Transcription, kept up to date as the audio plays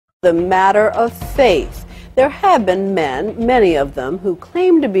The matter of faith. There have been men, many of them, who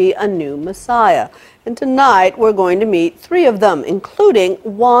claim to be a new Messiah. And tonight we're going to meet three of them, including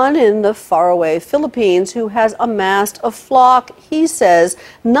one in the faraway Philippines who has amassed a flock, he says,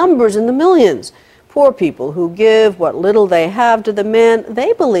 numbers in the millions. Poor people who give what little they have to the man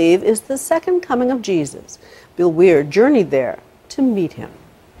they believe is the second coming of Jesus. Bill Weir journeyed there to meet him.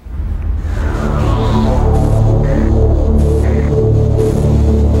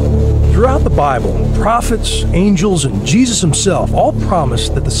 Throughout the Bible, prophets, angels, and Jesus himself all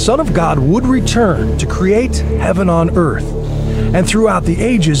promised that the Son of God would return to create heaven on earth. And throughout the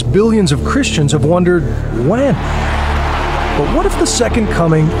ages, billions of Christians have wondered, when? But what if the second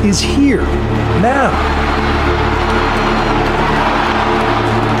coming is here, now?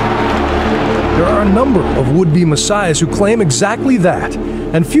 There are a number of would-be messiahs who claim exactly that,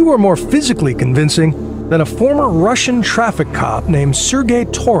 and few are more physically convincing than a former Russian traffic cop named Sergei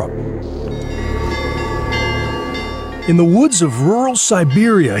Torop. In the woods of rural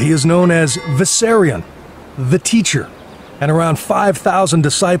Siberia, he is known as Vissarion, the teacher, and around 5,000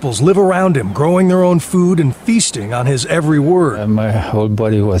 disciples live around him, growing their own food and feasting on his every word. My whole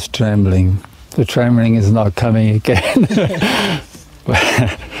body was trembling. The trembling is not coming again.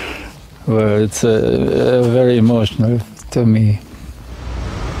 Well, it's very emotional to me.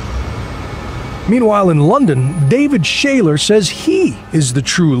 Meanwhile, in London, David Shaler says he is the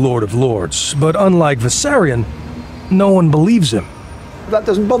true Lord of Lords, but unlike Vissarion, no one believes him. That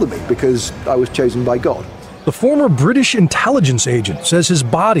doesn't bother me because I was chosen by God. The former British intelligence agent says his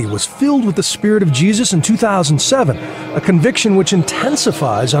body was filled with the Spirit of Jesus in 2007, a conviction which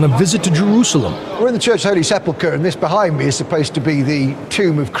intensifies on a visit to Jerusalem. We're in the Church Holy Sepulchre, and this behind me is supposed to be the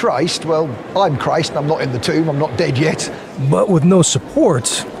tomb of Christ. Well, I'm Christ, and I'm not in the tomb, I'm not dead yet. But with no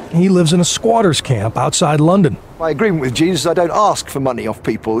support, he lives in a squatter's camp outside London. My agreement with Jesus is I don't ask for money off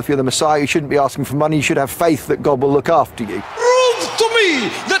people. If you're the Messiah, you shouldn't be asking for money. You should have faith that God will look after you. Prove to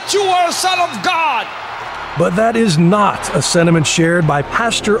me that you are a son of God. But that is not a sentiment shared by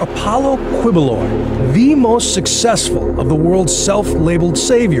Pastor Apollo Quiboloy, the most successful of the world's self-labeled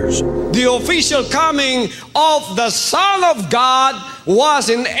saviors. The official coming of the Son of God was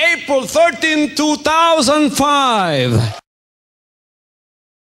in April 13, 2005.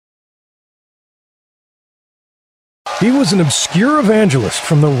 He was an obscure evangelist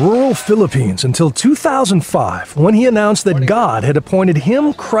from the rural Philippines until 2005, when he announced that God had appointed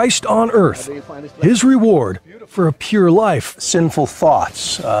him Christ on earth, his reward for a pure life. Sinful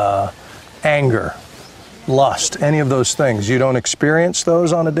thoughts, anger, lust, any of those things, you don't experience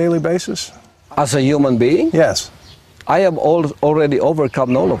those on a daily basis? As a human being? Yes. I have already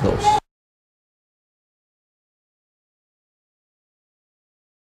overcome all of those.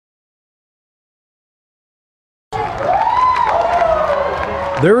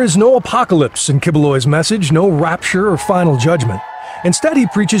 There is no apocalypse in Quiboloy's message, no rapture or final judgment. Instead, he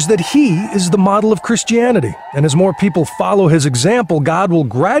preaches that he is the model of Christianity, and as more people follow his example, God will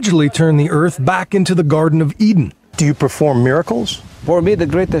gradually turn the earth back into the Garden of Eden. Do you perform miracles? For me, the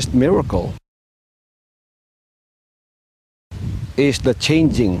greatest miracle is the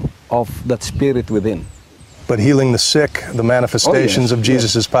changing of that spirit within. But healing the sick, the manifestations of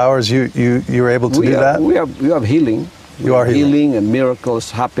Jesus' powers, you're able to do that? We have healing. You are healing and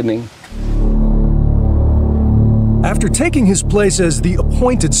miracles happening. After taking his place as the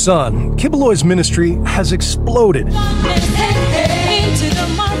appointed son, Quiboloy's ministry has exploded. He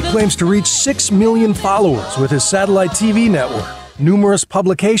claims to reach 6 million followers with his satellite TV network, numerous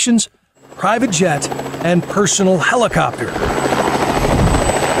publications, private jet, and personal helicopter.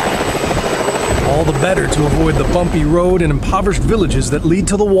 All the better to avoid the bumpy road and impoverished villages that lead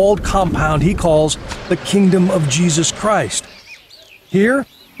to the walled compound he calls the Kingdom of Jesus Christ. Here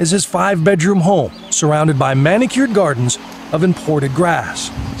is his 5-bedroom home, surrounded by manicured gardens of imported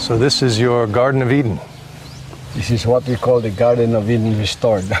grass. So this is your Garden of Eden? This is what we call the Garden of Eden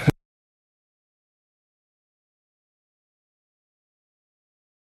restored.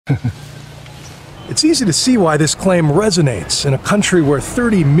 It's easy to see why this claim resonates in a country where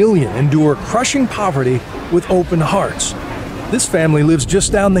 30 million endure crushing poverty with open hearts. This family lives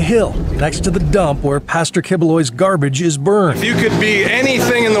just down the hill, next to the dump where Pastor Quiboloy's garbage is burned. If you could be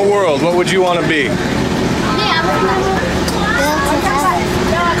anything in the world, what would you want to be?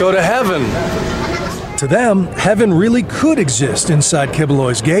 Go to heaven. To them, heaven really could exist inside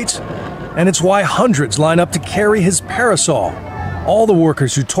Quiboloy's gates, and it's why hundreds line up to carry his parasol. All the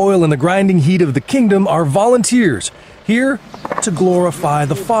workers who toil in the grinding heat of the kingdom are volunteers, here to glorify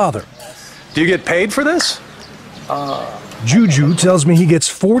the Father. Do you get paid for this? Juju tells me he gets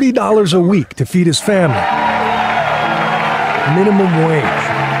 $40 a week to feed his family. Minimum wage.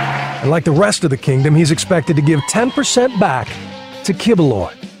 And like the rest of the kingdom, he's expected to give 10% back to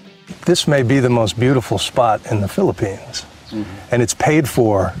Kibuloy. This may be the most beautiful spot in the Philippines, and it's paid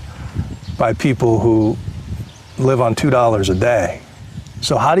for by people who live on $2 a day.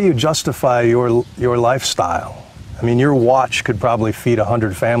 So how do you justify your lifestyle? I mean, your watch could probably feed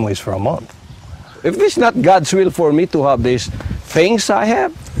 100 families for a month. If it's not God's will for me to have these things I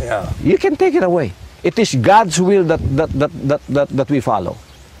have, you can take it away. It is God's will that we follow.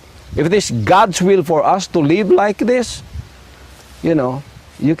 If it is God's will for us to live like this, you know,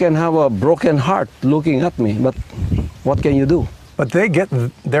 you can have a broken heart looking at me, but what can you do? But they get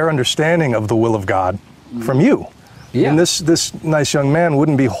their understanding of the will of God from you. Yeah. And this nice young man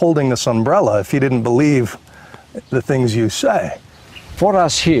wouldn't be holding this umbrella if he didn't believe the things you say. For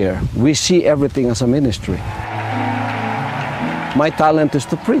us here, we see everything as a ministry. My talent is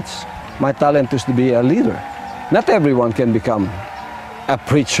to preach. My talent is to be a leader. Not everyone can become a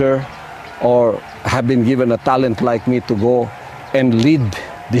preacher or have been given a talent like me to go and lead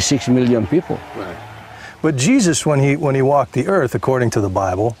the 6 million people. Right. But Jesus, when he walked the earth, according to the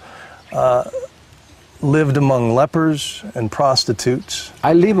Bible, lived among lepers and prostitutes.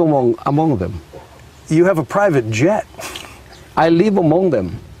 I live among them. You have a private jet. I live among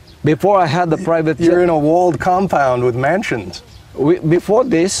them. Before I had the private jet. You're in a walled compound with mansions. Before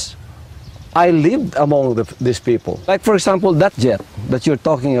this, I lived among these people. Like, for example, that jet that you're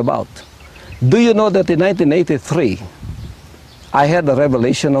talking about. Do you know that in 1983, I had a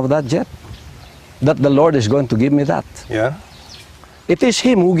revelation of that jet? That the Lord is going to give me that. Yeah? It is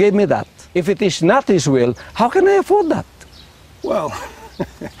Him who gave me that. If it is not His will, how can I afford that? Well,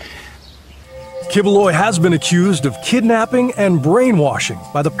 Kibuloy has been accused of kidnapping and brainwashing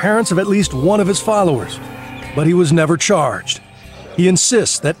by the parents of at least one of his followers, but he was never charged. He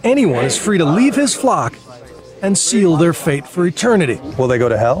insists that anyone is free to leave his flock and seal their fate for eternity. Will they go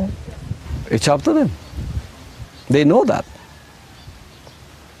to hell? It's up to them. They know that.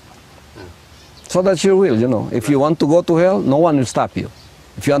 So that's your will, you know. If you want to go to hell, no one will stop you.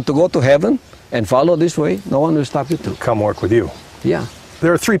 If you want to go to heaven and follow this way, no one will stop you too. Come work with you. Yeah.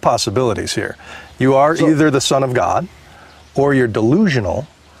 There are three possibilities here. You are either the Son of God, or you're delusional,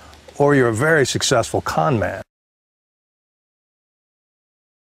 or you're a very successful con man.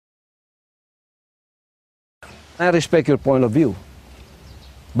 I respect your point of view.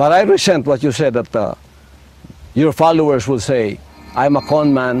 But I resent what you said that your followers will say, I'm a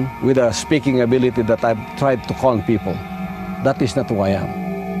con man with a speaking ability that I've tried to con people. That is not who I am.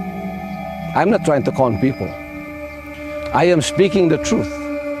 I'm not trying to con people. I am speaking the truth.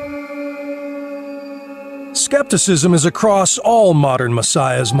 Skepticism is a cross all modern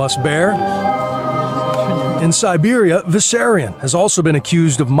messiahs must bear. In Siberia, Vissarion has also been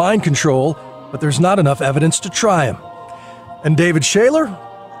accused of mind control, but there's not enough evidence to try him. And David Shaler?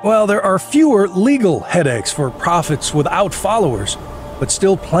 Well, there are fewer legal headaches for prophets without followers, but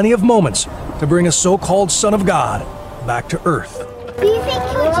still plenty of moments to bring a so-called Son of God back to earth. Do you think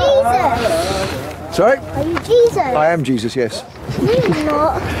you're Jesus? Sorry? Are you Jesus? I am Jesus, yes. No, you're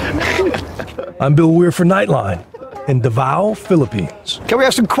not. I'm Bill Weir for Nightline in Davao, Philippines. Can we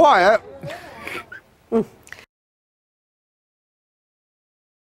have some quiet?